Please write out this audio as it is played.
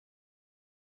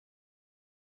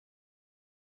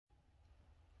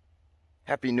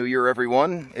Happy New Year,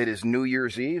 everyone. It is New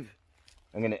Year's Eve.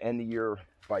 I'm going to end the year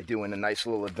by doing a nice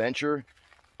little adventure.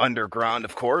 Underground,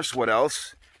 of course. What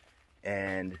else?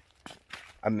 And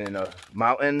I'm in a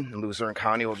mountain in Luzerne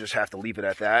County. We'll just have to leave it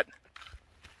at that.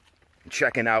 I'm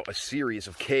checking out a series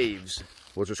of caves.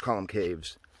 We'll just call them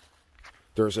caves.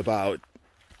 There's about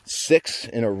 6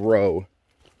 in a row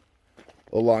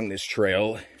along this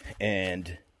trail.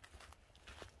 And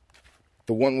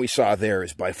the one we saw there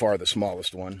is by far the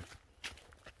smallest one.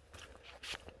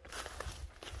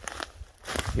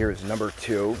 Here's number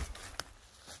 2.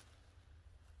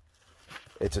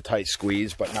 It's a tight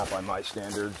squeeze, but not by my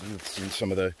standards. You've seen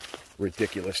some of the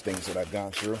ridiculous things that I've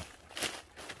gone through.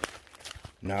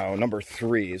 Now, number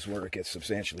 3 is where it gets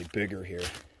substantially bigger here.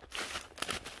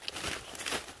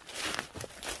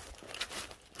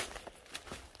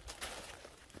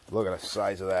 Look at the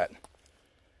size of that.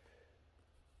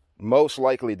 Most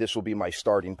likely this will be my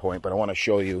starting point, but I want to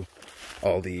show you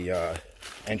all the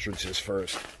entrances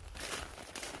first.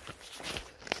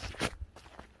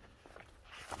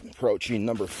 Approaching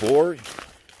number 4,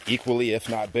 equally if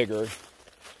not bigger.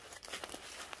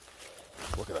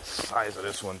 Look at the size of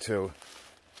this one too.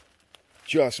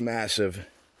 Just massive.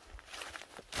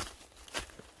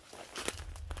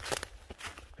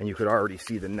 And you could already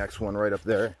see the next one right up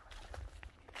there.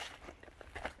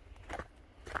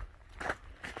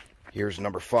 Here's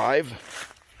number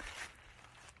 5.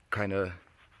 Kind of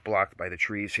blocked by the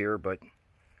trees here, but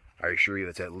I assure you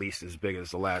it's at least as big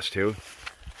as the last 2.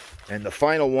 And the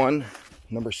final one,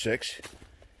 number 6,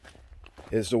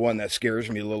 is the one that scares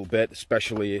me a little bit,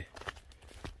 especially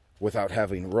without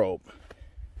having rope,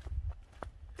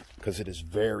 because it is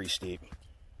very steep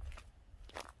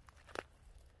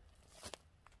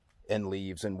and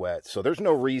leaves and wet. So there's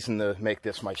no reason to make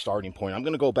this my starting point. I'm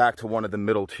going to go back to one of the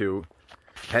middle 2,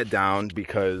 head down,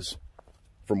 because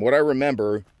from what I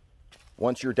remember,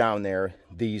 once you're down there,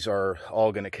 these are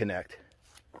all going to connect.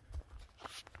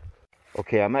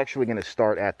 Okay, I'm actually going to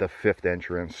start at the 5th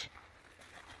entrance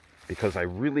because I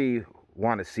really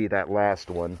want to see that last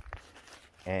one.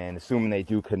 And assuming they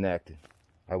do connect,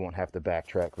 I won't have to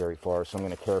backtrack very far. So I'm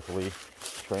going to carefully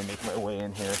try and make my way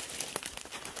in here.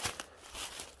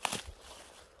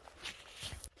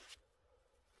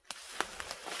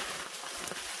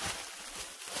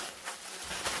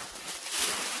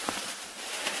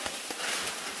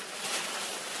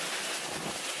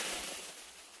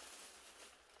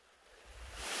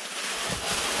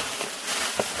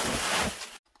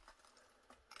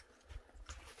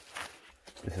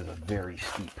 This is a very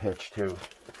steep pitch too.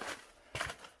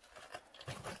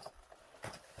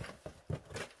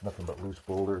 Nothing but loose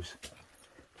boulders.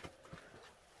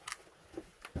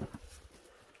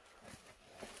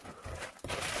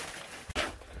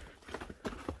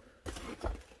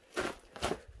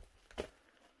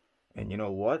 And you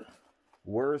know what?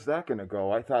 Where is that going to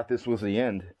go? I thought this was the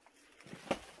end.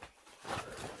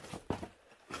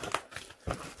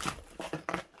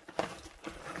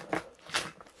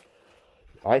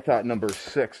 I thought number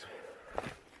 6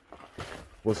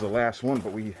 was the last one,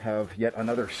 but we have yet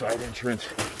another side entrance.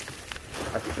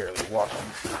 I can barely walk.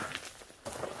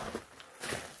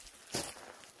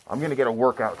 I'm going to get a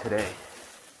workout today.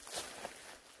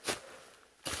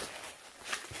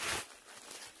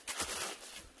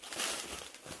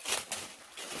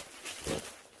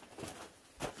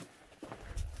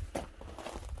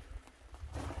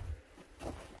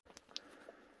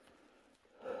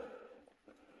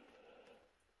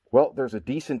 Well, there's a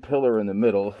decent pillar in the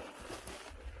middle,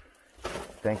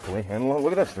 thankfully. And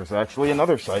look at this, there's actually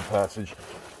another side passage.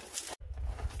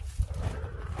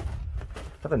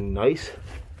 Have a nice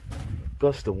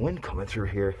gust of wind coming through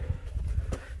here.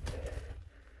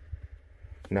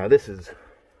 Now this is,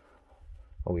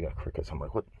 oh, we got crickets. I'm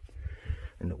like, what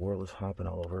in the world is hopping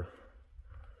all over?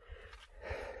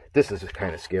 This is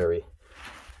kind of scary.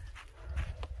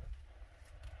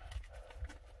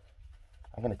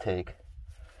 I'm going to take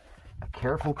a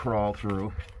careful crawl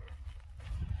through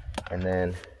and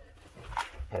then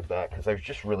head back, because I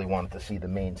just really wanted to see the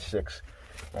main 6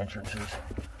 entrances.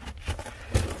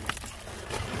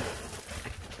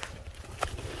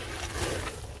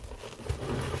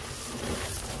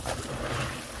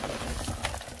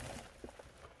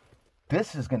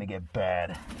 This is going to get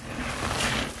bad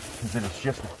because it is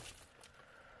just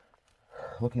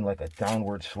looking like a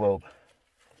downward slope.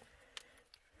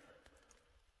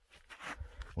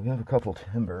 We have a couple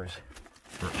timbers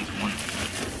for each one.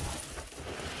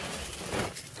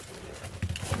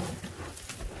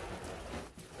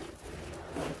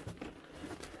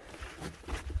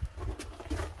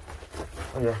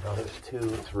 Oh yeah, no, there's 2,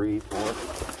 3, 4.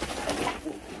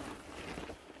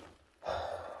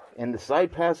 and the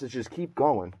side passages keep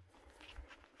going.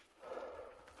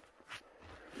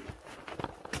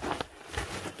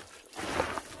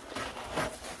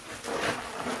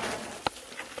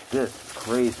 This is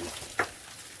crazy.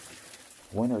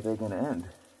 When are they going to end?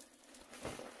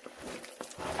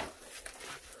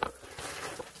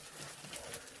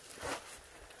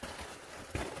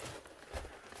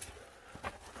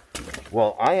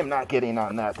 Well, I am not getting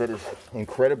on that. That is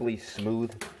incredibly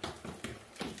smooth.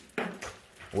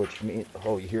 Which means,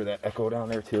 oh, you hear that echo down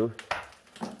there too?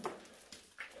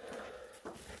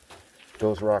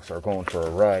 Those rocks are going for a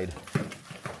ride.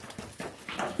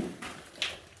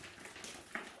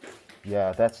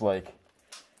 Yeah, that's like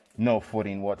no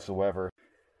footing whatsoever.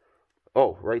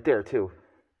 Oh, right there too.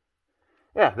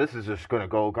 Yeah, this is just gonna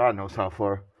go God knows how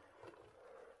far.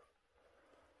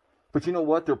 But you know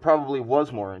what? There probably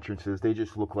was more entrances. They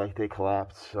just look like they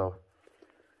collapsed, so.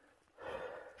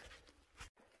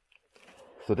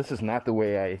 So this is not the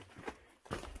way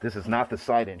this is not the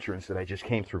side entrance that I just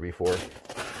came through before.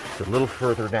 It's a little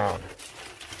further down.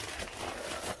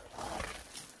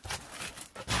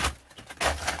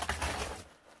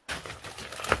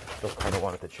 Still kind of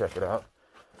wanted to check it out.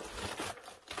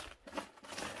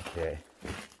 Okay.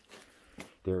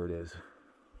 There it is.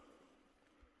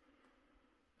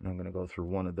 And I'm going to go through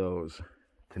one of those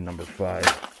to number 5,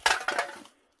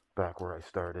 back where I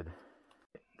started.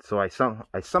 So I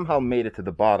somehow made it to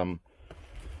the bottom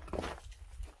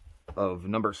of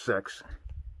number 6,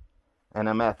 and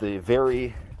I'm at the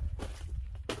very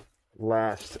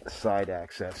last side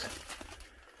access,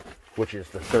 which is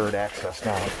the 3rd access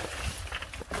down.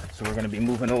 So we're going to be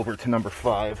moving over to number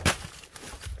 5,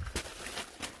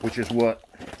 which is what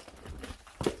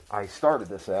I started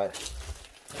this at.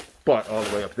 But all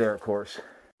the way up there, of course.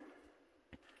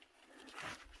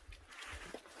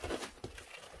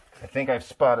 I think I've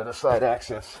spotted a side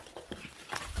access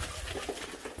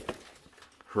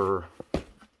for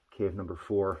cave number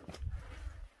 4.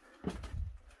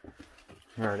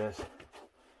 There it is.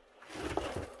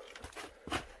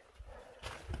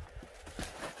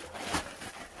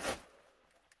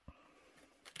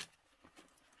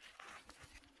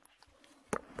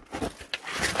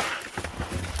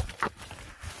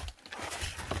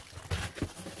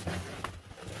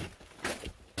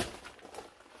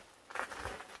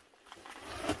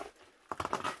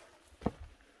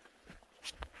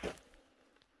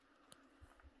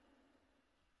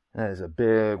 That is a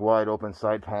big, wide open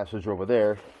side passage over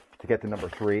there to get to number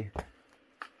 3.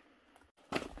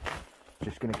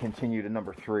 Just going to continue to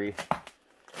number 3.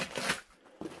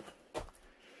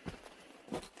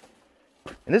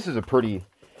 And this is a pretty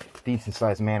decent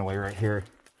sized manway right here.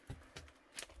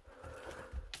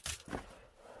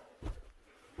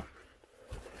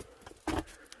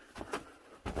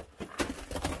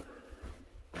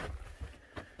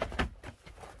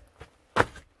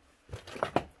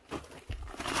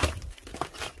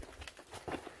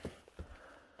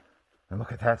 And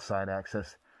look at that side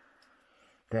access.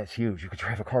 That's huge. You could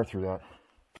drive a car through that.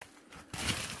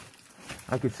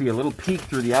 I could see a little peek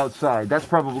through the outside. That's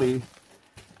probably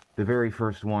the very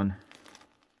first one.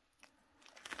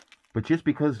 But just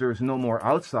because there's no more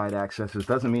outside accesses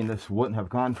doesn't mean this wouldn't have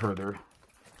gone further.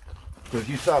 Because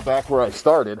you saw back where I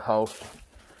started how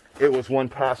it was one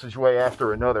passageway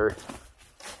after another.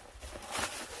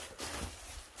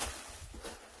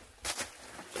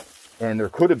 And there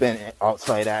could have been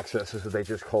outside accesses that they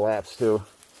just collapsed too.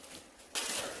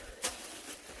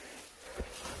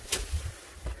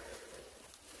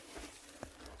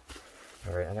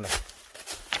 All right, I'm gonna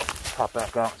pop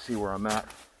back out and see where I'm at.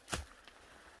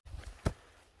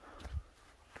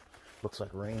 Looks like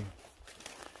rain.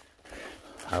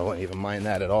 I wouldn't even mind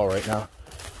that at all right now.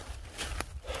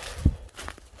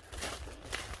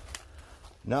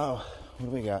 Now, what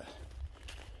do we got?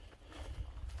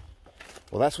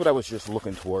 Well, that's what I was just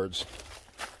looking towards.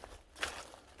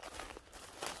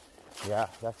 Yeah,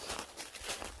 that's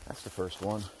the first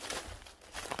one.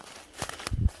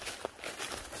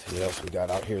 Let's see what else we got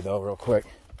out here though, real quick.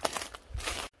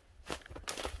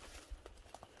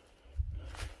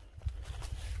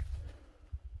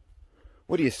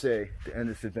 What do you say to end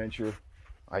this adventure?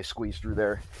 I squeeze through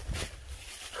there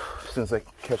as soon as I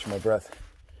catch my breath.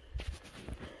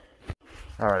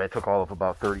 All right, I took all of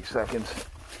about 30 seconds.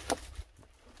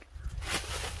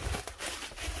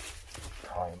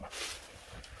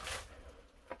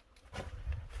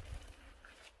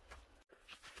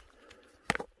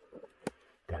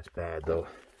 That's bad though.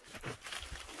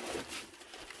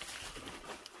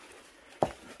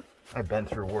 I've been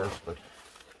through worse, but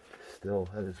still,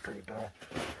 that is pretty bad.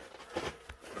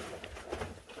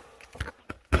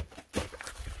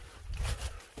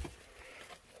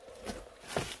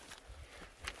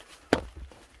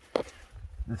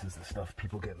 stuff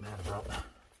people get mad about.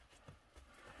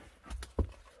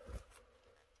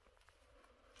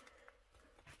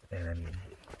 And I mean,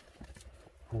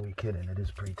 who are we kidding? It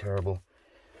is pretty terrible.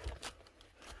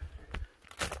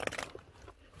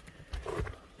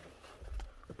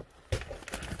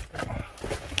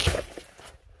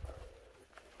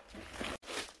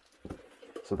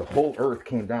 So the whole earth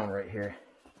came down right here.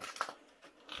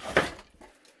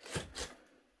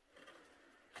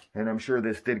 And I'm sure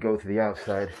this did go to the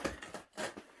outside.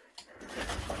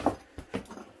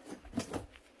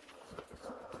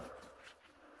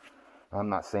 I'm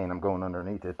not saying I'm going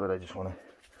underneath it, but I just want to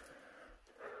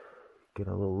get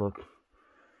a little look.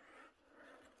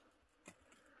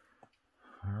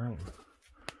 Alright.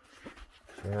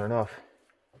 Fair enough.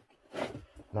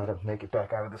 Now to make it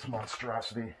back out of this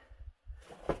monstrosity.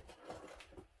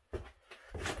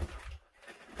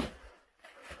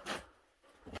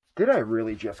 Did I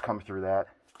really just come through that?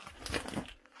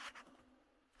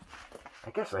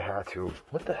 I guess I had to.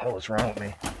 What the hell is wrong with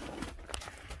me?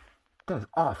 That was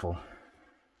awful.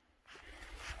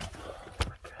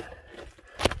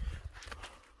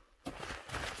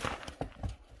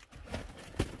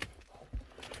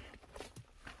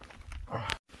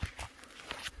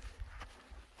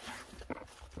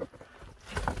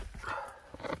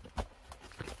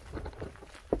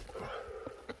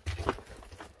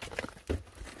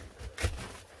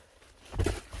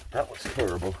 That was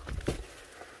terrible.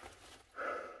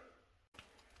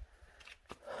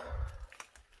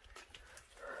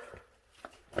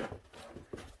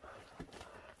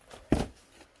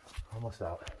 Almost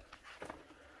out.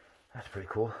 That's pretty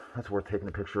cool. That's worth taking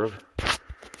a picture of.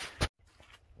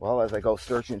 Well, as I go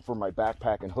searching for my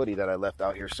backpack and hoodie that I left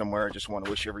out here somewhere, I just want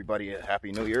to wish everybody a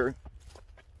happy new year.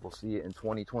 We'll see you in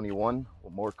 2021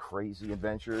 with more crazy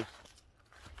adventures.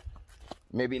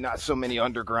 Maybe not so many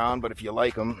underground, but if you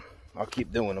like them, I'll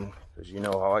keep doing them, because you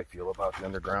know how I feel about the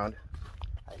underground.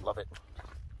 I love it.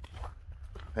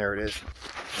 There it is.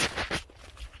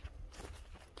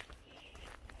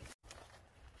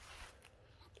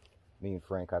 Me and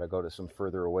Frank got to go to some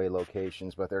further away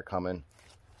locations, but they're coming.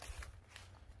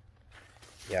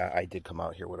 Yeah, I did come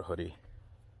out here with a hoodie.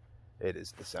 It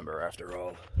is December after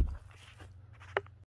all.